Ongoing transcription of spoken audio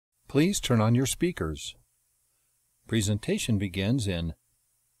Please turn on your speakers. Presentation begins in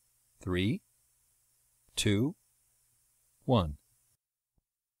 3, 2, 1.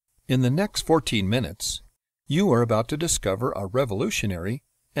 In the next 14 minutes, you are about to discover a revolutionary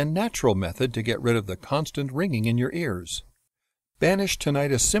and natural method to get rid of the constant ringing in your ears. Banish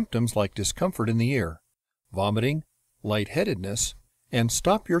tinnitus symptoms like discomfort in the ear, vomiting, lightheadedness, and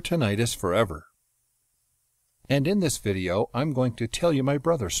stop your tinnitus forever. And in this video, I'm going to tell you my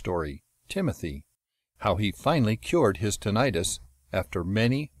brother's story, Timothy, how he finally cured his tinnitus after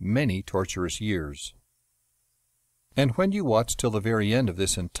many, many torturous years. And when you watch till the very end of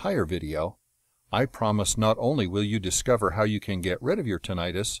this entire video, I promise not only will you discover how you can get rid of your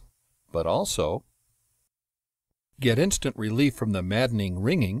tinnitus, but also get instant relief from the maddening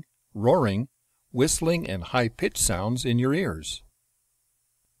ringing, roaring, whistling, and high-pitched sounds in your ears.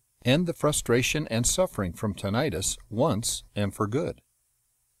 End the frustration and suffering from tinnitus once and for good.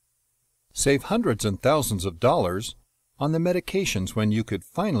 Save hundreds and thousands of dollars on the medications when you could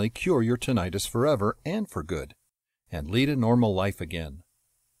finally cure your tinnitus forever and for good, and lead a normal life again.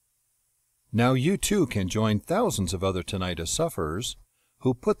 Now you too can join thousands of other tinnitus sufferers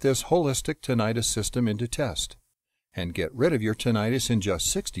who put this holistic tinnitus system into test and get rid of your tinnitus in just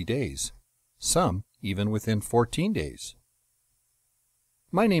 60 days, some even within 14 days.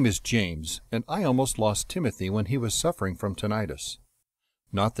 My name is James, and I almost lost Timothy when he was suffering from tinnitus.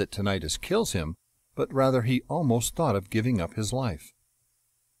 Not that tinnitus kills him, but rather he almost thought of giving up his life.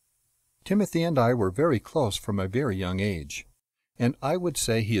 Timothy and I were very close from a very young age, and I would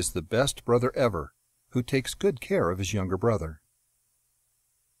say he is the best brother ever, who takes good care of his younger brother.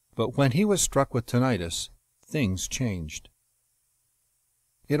 But when he was struck with tinnitus, things changed.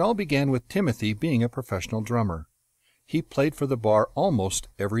 It all began with Timothy being a professional drummer. He played for the bar almost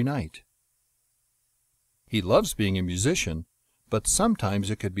every night. He loves being a musician, but sometimes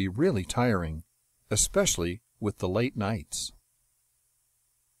it could be really tiring, especially with the late nights.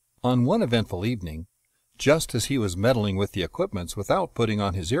 On one eventful evening, just as he was meddling with the equipments without putting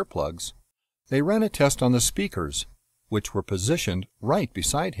on his earplugs, they ran a test on the speakers, which were positioned right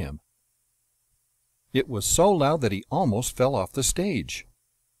beside him. It was so loud that he almost fell off the stage.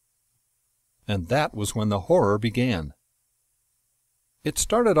 And that was when the horror began. It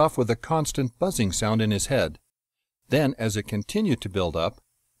started off with a constant buzzing sound in his head. Then, as it continued to build up,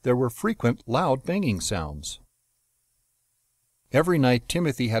 there were frequent loud banging sounds. Every night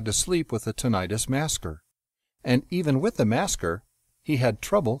Timothy had to sleep with a tinnitus masker, and even with the masker, he had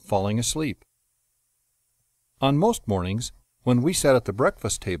trouble falling asleep. On most mornings, when we sat at the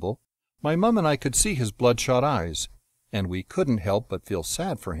breakfast table, my mom and I could see his bloodshot eyes, and we couldn't help but feel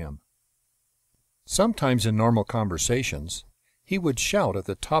sad for him. Sometimes in normal conversations, he would shout at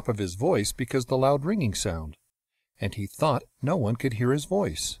the top of his voice because of the loud ringing sound, and he thought no one could hear his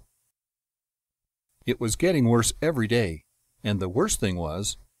voice. It was getting worse every day, and the worst thing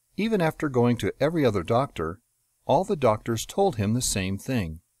was, even after going to every other doctor, all the doctors told him the same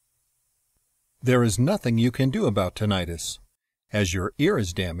thing. There is nothing you can do about tinnitus, as your ear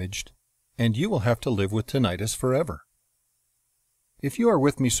is damaged, and you will have to live with tinnitus forever. If you are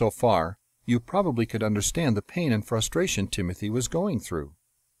with me so far, you probably could understand the pain and frustration Timothy was going through.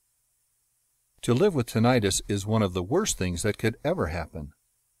 To live with tinnitus is one of the worst things that could ever happen.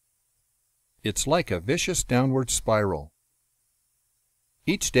 It's like a vicious downward spiral.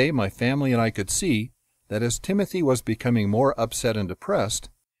 Each day my family and I could see that as Timothy was becoming more upset and depressed,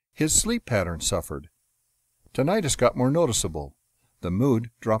 his sleep pattern suffered. Tinnitus got more noticeable, the mood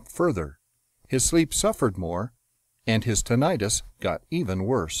dropped further, his sleep suffered more, and his tinnitus got even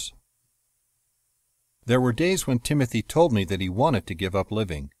worse. There were days when Timothy told me that he wanted to give up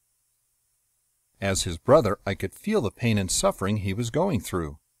living. As his brother, I could feel the pain and suffering he was going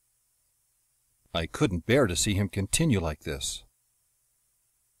through. I couldn't bear to see him continue like this.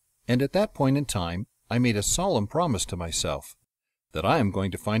 And at that point in time, I made a solemn promise to myself that I am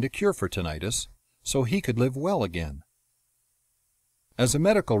going to find a cure for tinnitus so he could live well again. As a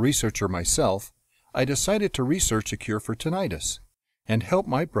medical researcher myself, I decided to research a cure for tinnitus and help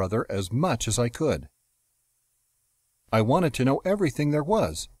my brother as much as I could. I wanted to know everything there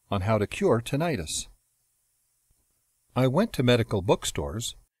was on how to cure tinnitus. I went to medical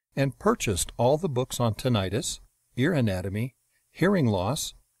bookstores and purchased all the books on tinnitus, ear anatomy, hearing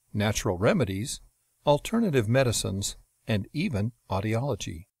loss, natural remedies, alternative medicines, and even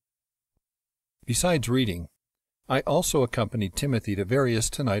audiology. Besides reading, I also accompanied Timothy to various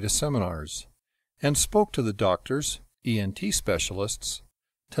tinnitus seminars and spoke to the doctors, ENT specialists,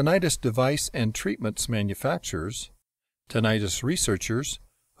 tinnitus device and treatments manufacturers, tinnitus researchers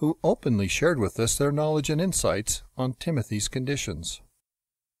who openly shared with us their knowledge and insights on Timothy's conditions.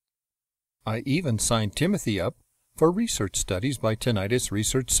 I even signed Timothy up for research studies by tinnitus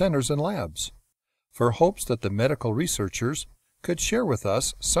research centers and labs, for hopes that the medical researchers could share with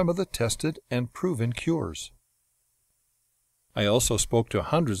us some of the tested and proven cures. I also spoke to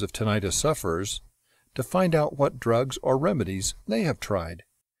hundreds of tinnitus sufferers to find out what drugs or remedies they have tried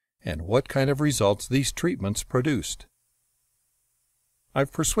and what kind of results these treatments produced.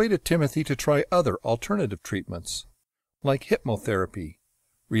 I've persuaded Timothy to try other alternative treatments, like hypnotherapy,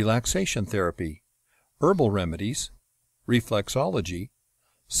 relaxation therapy, herbal remedies, reflexology,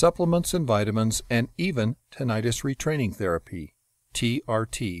 supplements and vitamins, and even tinnitus retraining therapy,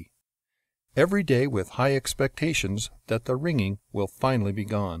 TRT, every day with high expectations that the ringing will finally be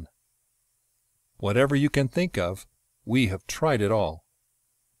gone. Whatever you can think of, we have tried it all.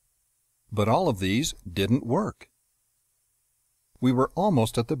 But all of these didn't work. We were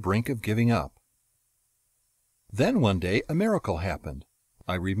almost at the brink of giving up. Then one day a miracle happened.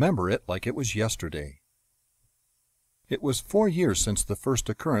 I remember it like it was yesterday. It was 4 years since the first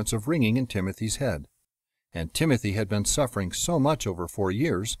occurrence of ringing in Timothy's head, and Timothy had been suffering so much over 4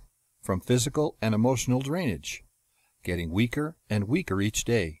 years from physical and emotional drainage, getting weaker and weaker each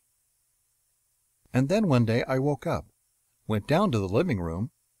day. And then one day I woke up, went down to the living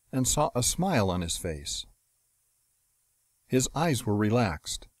room, and saw a smile on his face. His eyes were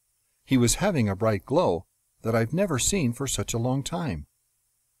relaxed. He was having a bright glow that I've never seen for such a long time.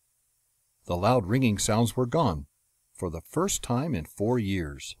 The loud ringing sounds were gone for the first time in 4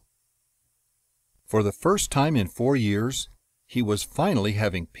 years. For the first time in 4 years, he was finally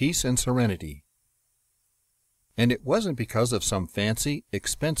having peace and serenity. And it wasn't because of some fancy,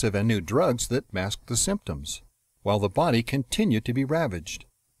 expensive, and new drugs that masked the symptoms, while the body continued to be ravaged.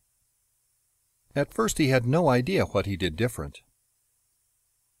 At first he had no idea what he did different.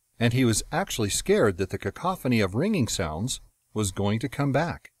 And he was actually scared that the cacophony of ringing sounds was going to come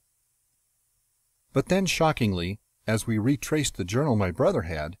back. But then, shockingly, as we retraced the journal my brother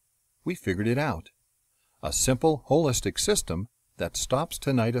had, we figured it out. A simple, holistic system that stops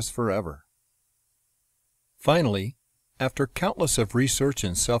tinnitus forever. Finally, after countless of research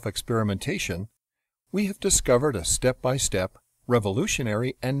and self-experimentation, we have discovered a step-by-step,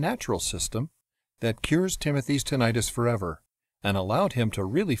 revolutionary, and natural system that cures Timothy's tinnitus forever and allowed him to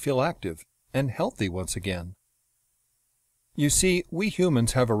really feel active and healthy once again. You see, we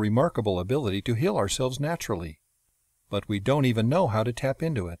humans have a remarkable ability to heal ourselves naturally, but we don't even know how to tap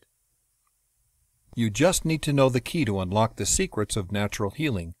into it. You just need to know the key to unlock the secrets of natural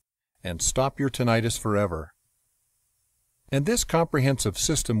healing and stop your tinnitus forever. And this comprehensive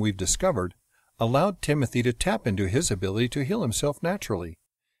system we've discovered allowed Timothy to tap into his ability to heal himself naturally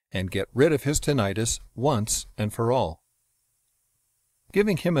and get rid of his tinnitus once and for all,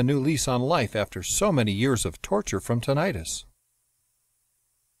 giving him a new lease on life after so many years of torture from tinnitus.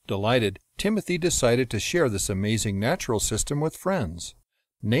 Delighted, Timothy decided to share this amazing natural system with friends,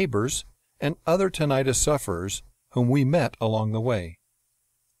 neighbors, and other tinnitus sufferers whom we met along the way.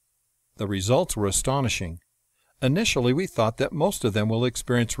 The results were astonishing. Initially, we thought that most of them will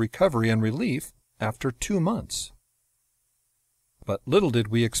experience recovery and relief after 2 months. But little did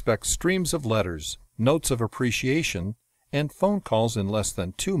we expect streams of letters, notes of appreciation, and phone calls in less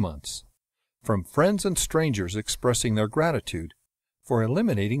than 2 months, from friends and strangers expressing their gratitude for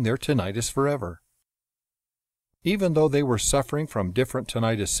eliminating their tinnitus forever. Even though they were suffering from different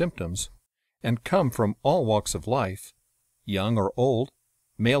tinnitus symptoms and come from all walks of life, young or old,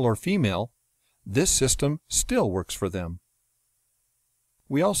 male or female, this system still works for them.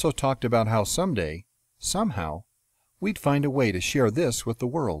 We also talked about how someday, somehow, we'd find a way to share this with the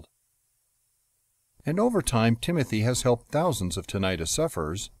world. And over time, Timothy has helped thousands of tinnitus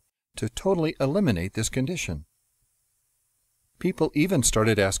sufferers to totally eliminate this condition. People even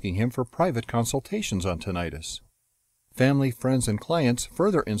started asking him for private consultations on tinnitus. Family, friends, and clients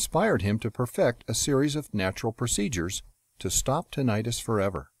further inspired him to perfect a series of natural procedures to stop tinnitus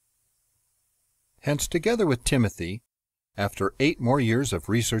forever. Hence, together with Timothy, after 8 more years of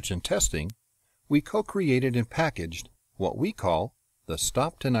research and testing, we co-created and packaged what we call the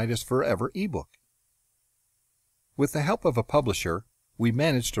Stop Tinnitus Forever ebook. With the help of a publisher, we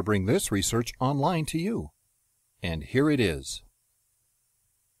managed to bring this research online to you. And here it is.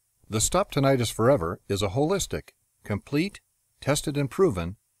 The Stop Tinnitus Forever is a holistic, complete, tested and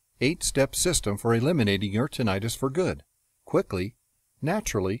proven 8-step system for eliminating your tinnitus for good, quickly,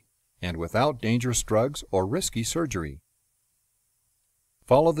 naturally, and without dangerous drugs or risky surgery.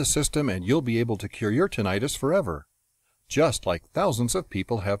 Follow the system and you'll be able to cure your tinnitus forever, just like thousands of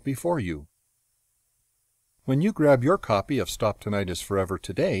people have before you. When you grab your copy of Stop Tinnitus Forever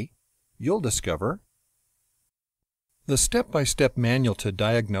today, you'll discover The step-by-step manual to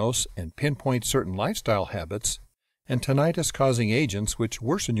diagnose and pinpoint certain lifestyle habits and tinnitus-causing agents which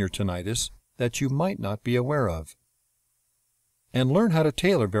worsen your tinnitus that you might not be aware of. And learn how to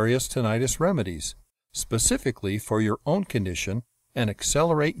tailor various tinnitus remedies, specifically for your own condition, and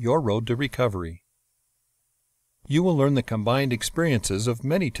accelerate your road to recovery. You will learn the combined experiences of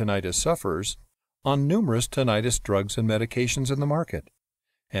many tinnitus sufferers on numerous tinnitus drugs and medications in the market,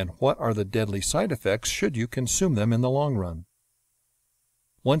 and what are the deadly side effects should you consume them in the long run.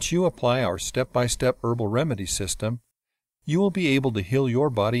 Once you apply our step-by-step herbal remedy system, you will be able to heal your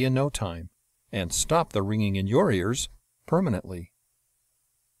body in no time and stop the ringing in your ears permanently.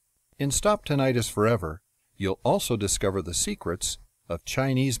 In Stop Tinnitus Forever, you'll also discover the secrets of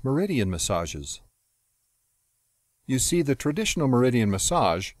Chinese meridian massages. You see, the traditional meridian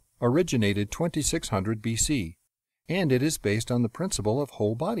massage originated 2600 BC, and it is based on the principle of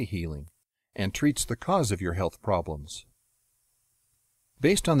whole body healing and treats the cause of your health problems.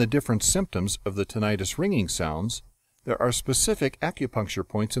 Based on the different symptoms of the tinnitus ringing sounds, there are specific acupuncture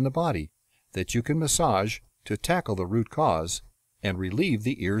points in the body that you can massage to tackle the root cause and relieve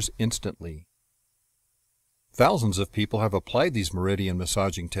the ears instantly. Thousands of people have applied these meridian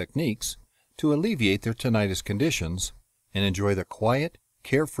massaging techniques to alleviate their tinnitus conditions and enjoy the quiet,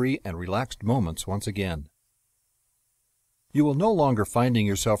 carefree, and relaxed moments once again. You will no longer finding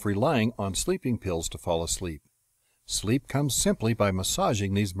yourself relying on sleeping pills to fall asleep. Sleep comes simply by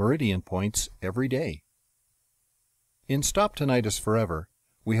massaging these meridian points every day. In Stop Tinnitus Forever,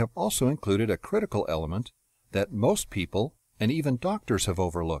 we have also included a critical element that most people and even doctors have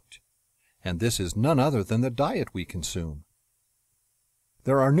overlooked, and this is none other than the diet we consume.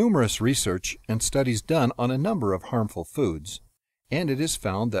 There are numerous research and studies done on a number of harmful foods, and it is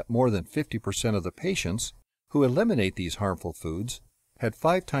found that more than 50% of the patients who eliminate these harmful foods had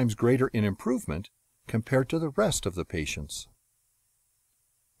 5 times greater in improvement compared to the rest of the patients.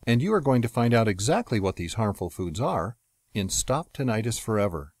 And you are going to find out exactly what these harmful foods are in Stop Tinnitus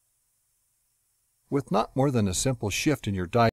Forever. With not more than a simple shift in your diet